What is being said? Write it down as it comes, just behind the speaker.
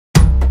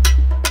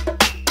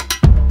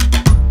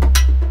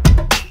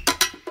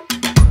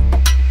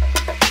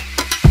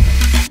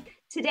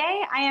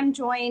Today I am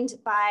joined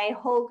by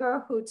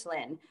Holger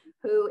Huettlin,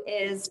 who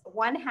is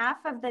one half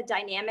of the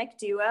dynamic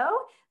duo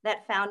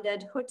that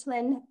founded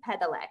Huttlin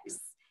Pedelecs.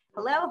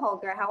 Hello,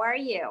 Holger, how are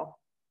you?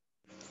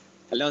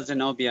 Hello,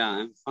 Zenobia.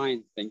 I'm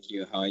fine, thank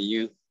you. How are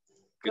you?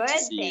 Good,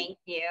 thank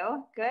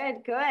you.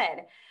 Good.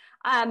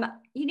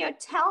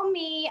 Tell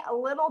me a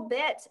little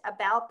bit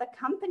about the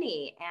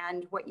company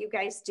and what you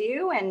guys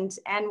do and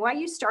why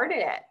you started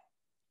it.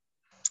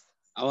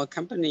 Our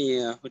company,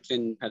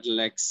 Huttlin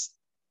Pedelecs,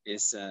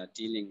 is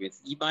dealing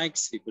with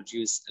e-bikes. We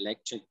produce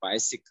electric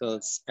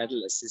bicycles,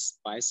 pedal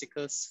assist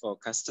bicycles for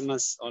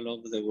customers all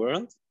over the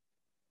world.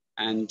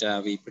 And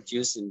we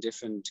produce in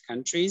different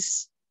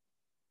countries.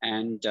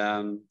 And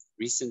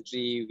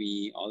recently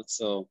we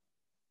also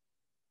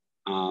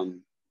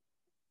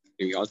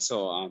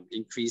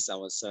increase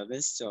our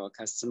service to our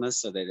customers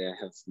so that they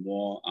have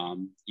more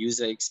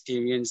user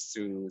experience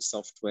through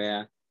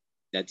software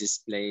that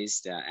displays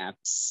their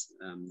apps,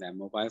 their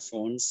mobile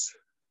phones,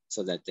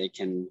 so that they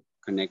can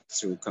connect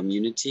through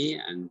community.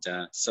 And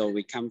so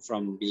we come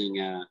from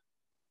being a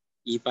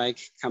e-bike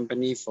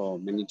company for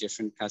many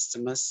different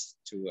customers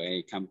to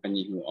a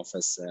company who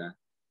offers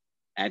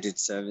added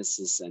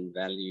services and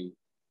value.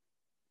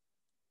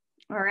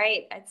 All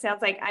right, it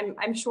sounds like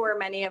I'm sure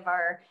many of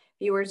our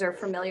viewers are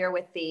familiar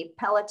with the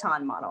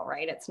Peloton model,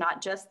 right? It's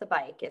not just the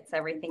bike, it's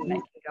everything that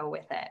can go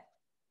with it.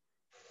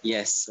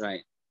 Yes,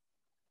 right.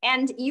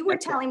 And you were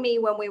telling me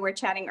when we were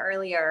chatting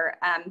earlier,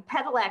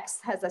 Pedelecs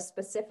has a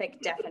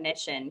specific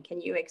definition. Can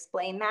you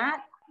explain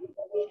that?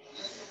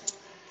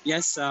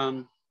 Yes,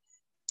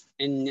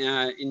 in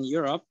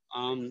Europe,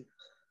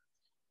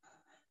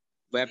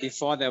 where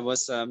before there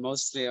was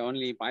mostly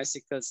only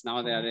bicycles,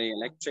 now there are the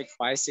electric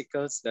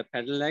bicycles, the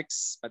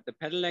Pedelecs. But the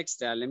Pedelecs,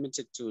 they are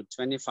limited to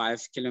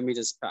 25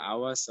 kilometers per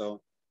hour,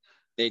 so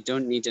they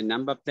don't need a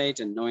number plate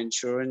and no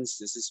insurance.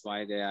 This is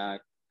why they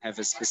have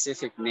a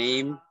specific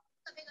name,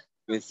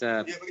 with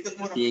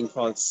being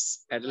called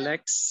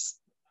Pedelecs.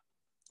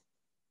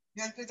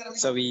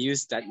 So we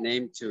use that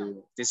name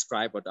to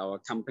describe what our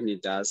company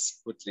does,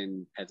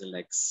 Huttlin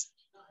Pedelecs.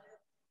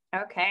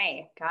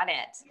 Okay, got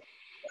it.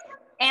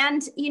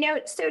 And,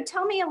 so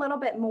tell me a little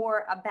bit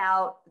more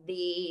about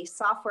the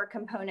software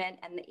component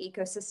and the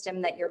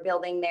ecosystem that you're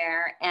building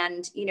there.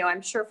 And,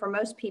 I'm sure for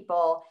most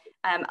people,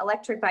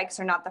 electric bikes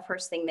are not the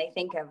first thing they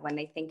think of when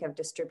they think of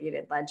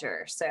distributed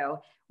ledger.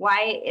 So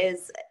why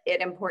is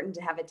it important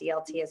to have a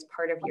DLT as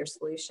part of your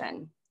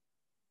solution?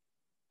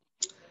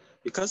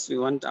 Because we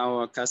want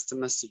our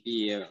customers to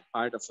be a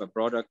part of a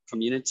broader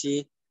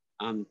community,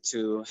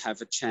 to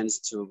have a chance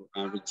to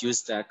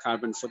reduce their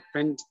carbon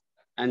footprint.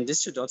 And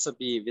this should also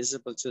be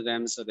visible to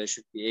them, so they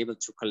should be able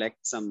to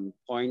collect some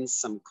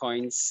points, some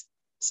coins,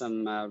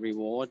 some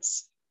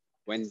rewards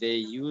when they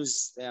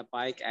use their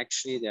bike,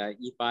 actually their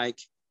e-bike.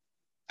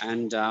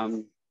 And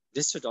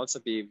this should also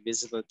be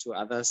visible to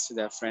others, to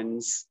their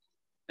friends,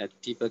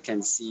 that people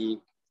can see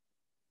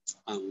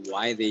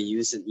why they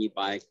use an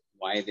e-bike,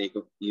 why they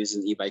use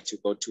an e-bike to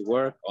go to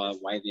work, or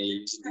why they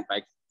use an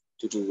e-bike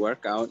to do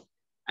workout.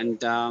 And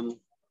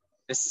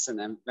this is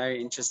a very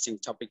interesting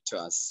topic to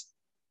us.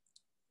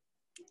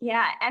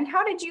 Yeah, and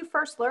how did you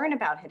first learn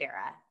about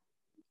Hedera?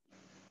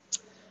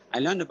 I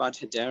learned about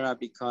Hedera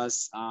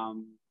because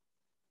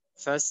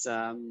first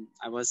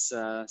I was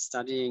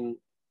studying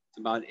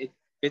about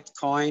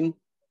Bitcoin,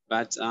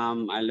 but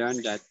I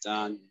learned that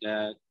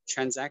the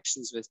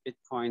transactions with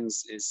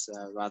Bitcoins is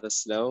rather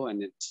slow,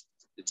 and it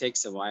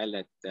takes a while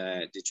that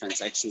the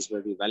transactions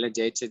will be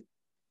validated.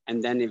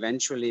 And then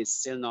eventually it's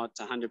still not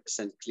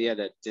 100% clear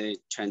that the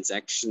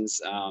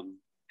transactions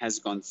has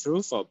gone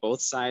through for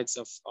both sides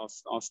of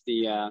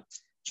the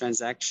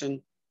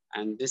transaction.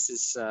 And this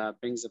is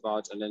brings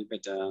about a little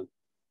bit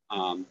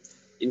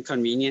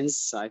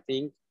inconvenience, I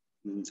think.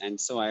 And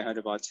so I heard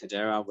about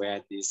Hedera,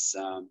 where this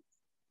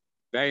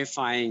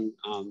verifying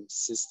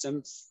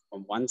system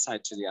from one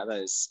side to the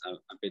other is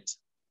a bit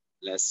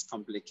less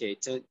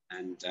complicated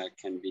and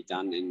can be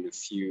done in a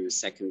few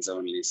seconds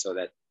only, so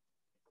that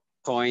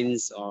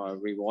coins or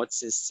reward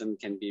system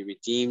can be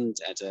redeemed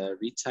at a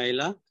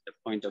retailer at the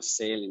point of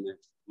sale in a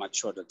much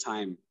shorter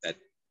time. That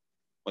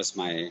was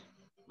my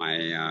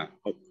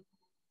hope.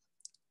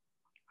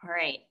 All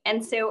right.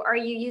 And so are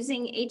you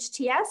using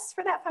HTS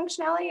for that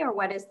functionality, or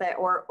what is that,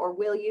 or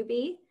will you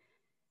be?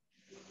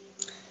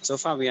 So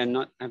far, we have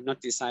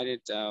not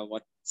decided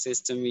what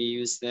system we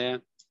use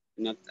there.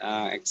 Not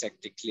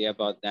exactly clear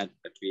about that,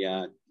 but we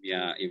are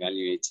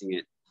evaluating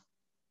it.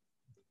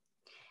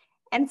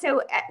 And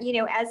so,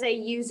 as a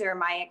user,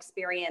 my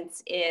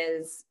experience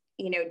is,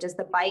 does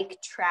the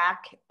bike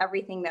track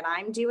everything that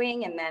I'm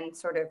doing and then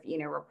sort of,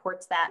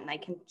 reports that, and I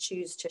can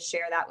choose to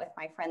share that with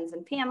my friends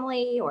and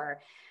family,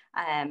 or,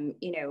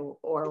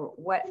 or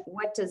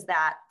what does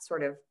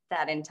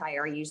that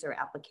entire user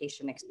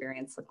application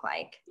experience look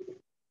like?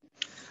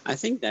 I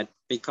think that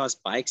because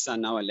bikes are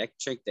now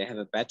electric, they have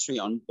a battery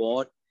on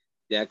board,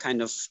 they're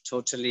kind of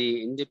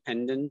totally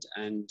independent,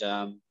 and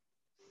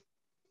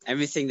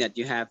everything that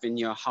you have in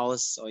your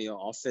house or your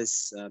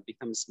office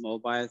becomes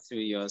mobile through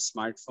your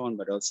smartphone,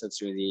 but also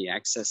through the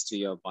access to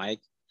your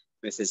bike.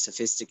 with the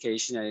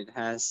sophistication that it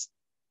has.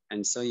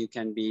 And so you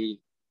can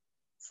be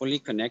fully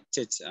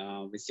connected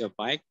with your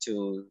bike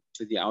to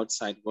the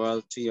outside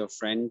world, to your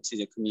friend, to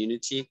the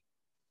community.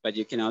 But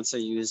you can also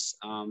use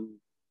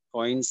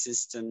coin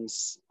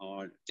systems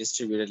or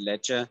distributed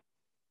ledger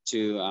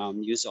to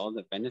use all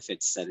the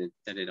benefits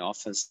that it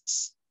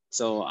offers.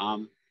 So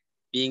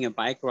being a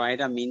bike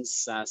rider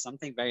means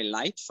something very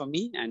light for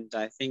me, and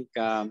I think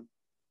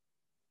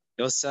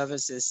those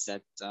services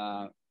that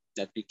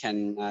we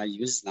can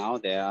use now,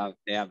 they are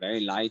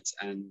very light,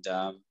 and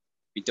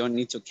we don't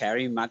need to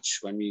carry much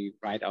when we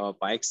ride our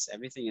bikes.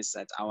 Everything is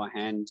at our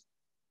hand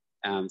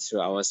through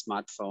our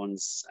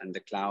smartphones and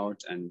the cloud,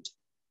 and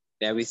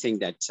there we think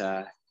that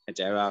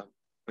Hedera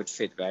could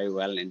fit very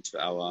well into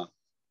our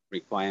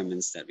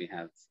requirements that we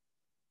have.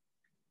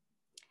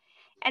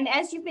 And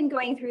as you've been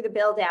going through the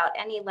build out,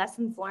 any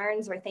lessons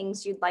learned or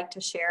things you'd like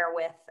to share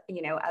with,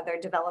 you know, other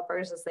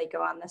developers as they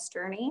go on this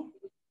journey?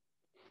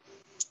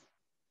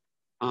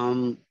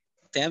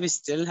 There we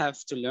still have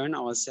to learn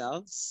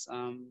ourselves.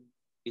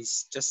 We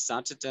just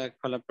started a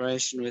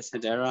collaboration with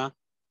Hedera,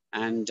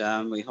 and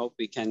we hope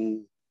we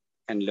can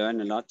learn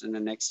a lot in the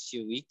next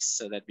few weeks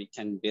so that we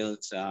can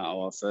build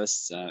our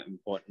first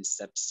important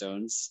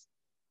stepstones.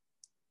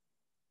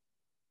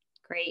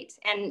 Great.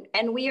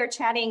 And we are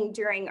chatting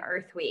during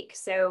Earth Week.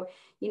 So,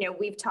 you know,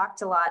 we've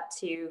talked a lot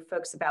to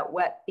folks about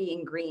what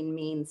being green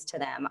means to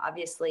them.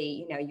 Obviously,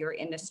 you know, your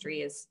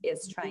industry is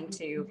trying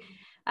to,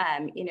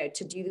 you know,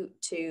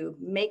 to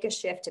make a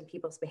shift in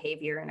people's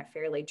behavior in a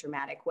fairly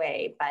dramatic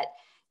way. But,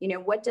 you know,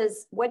 what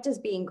does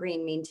being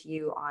green mean to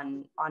you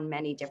on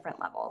many different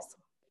levels?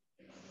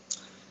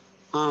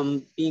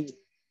 Being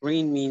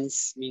green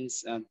means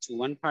to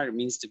one part, it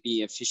means to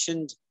be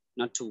efficient,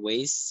 not to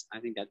waste.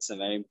 I think that's a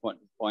very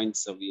important point.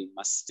 So we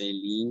must stay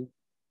lean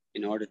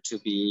in order to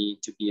be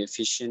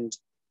efficient.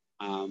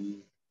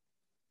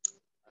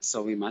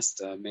 So we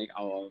must make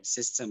our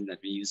system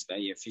that we use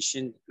very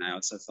efficient. And I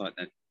also thought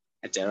that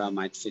Hedera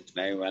might fit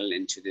very well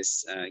into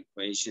this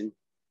equation.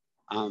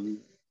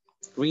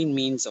 Green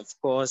means, of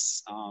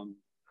course,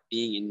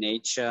 being in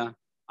nature,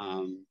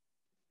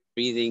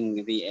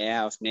 breathing the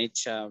air of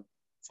nature.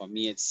 For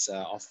me, it's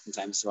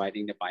oftentimes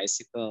riding the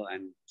bicycle,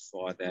 and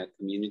for the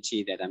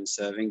community that I'm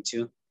serving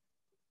to.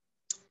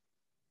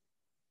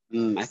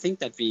 I think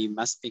that we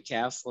must be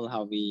careful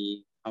how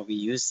we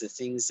use the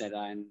things that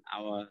are in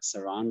our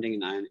surrounding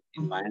and our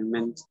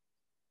environment.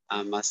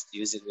 Must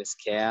use it with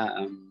care,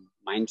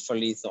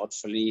 mindfully,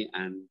 thoughtfully,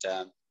 and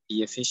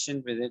be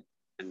efficient with it.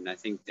 And I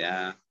think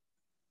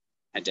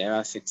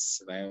Hedera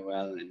fits very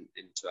well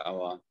into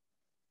our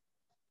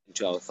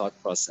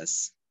thought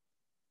process.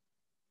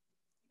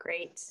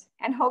 Great.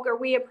 And Holger,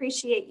 we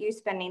appreciate you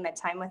spending the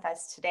time with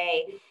us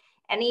today.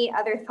 Any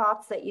other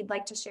thoughts that you'd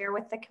like to share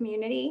with the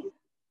community?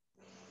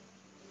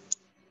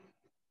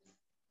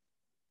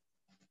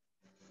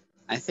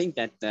 I think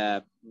that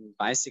the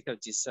bicycle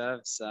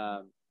deserves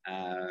a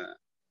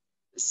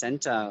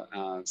center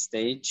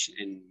stage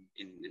in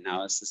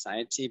our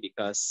society,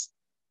 because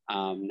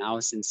now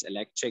since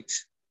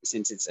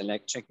it's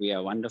electric, we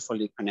are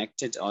wonderfully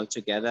connected all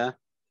together.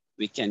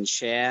 We can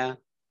share,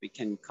 we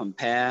can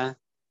compare,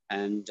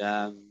 and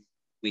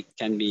we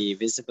can be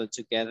visible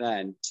together,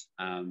 and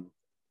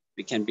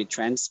we can be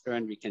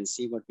transparent, we can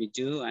see what we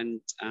do,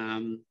 and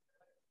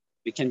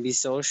we can be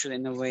social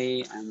in a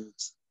way,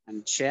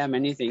 and share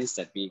many things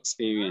that we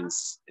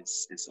experience.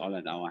 It's all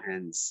at our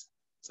hands.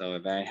 So we're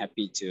very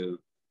happy to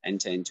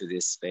enter into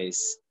this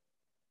space.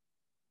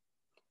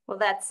 Well,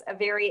 that's a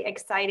very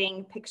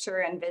exciting picture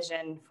and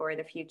vision for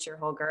the future,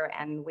 Holger,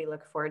 and we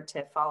look forward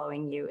to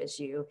following you as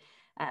you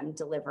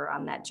deliver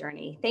on that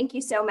journey. Thank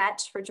you so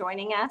much for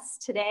joining us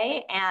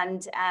today.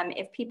 And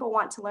if people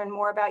want to learn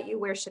more about you,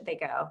 where should they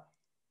go?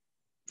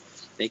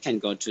 They can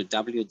go to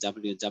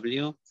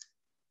www.Huttlin,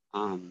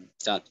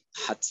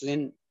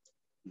 Huttlin,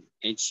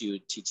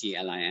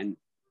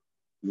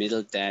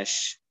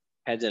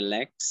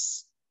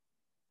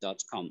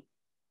 _pedelecs.com.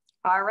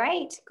 All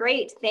right,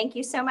 great. Thank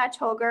you so much,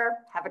 Holger.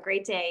 Have a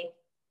great day.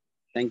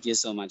 Thank you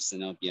so much,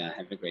 Zenobia.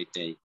 Have a great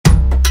day.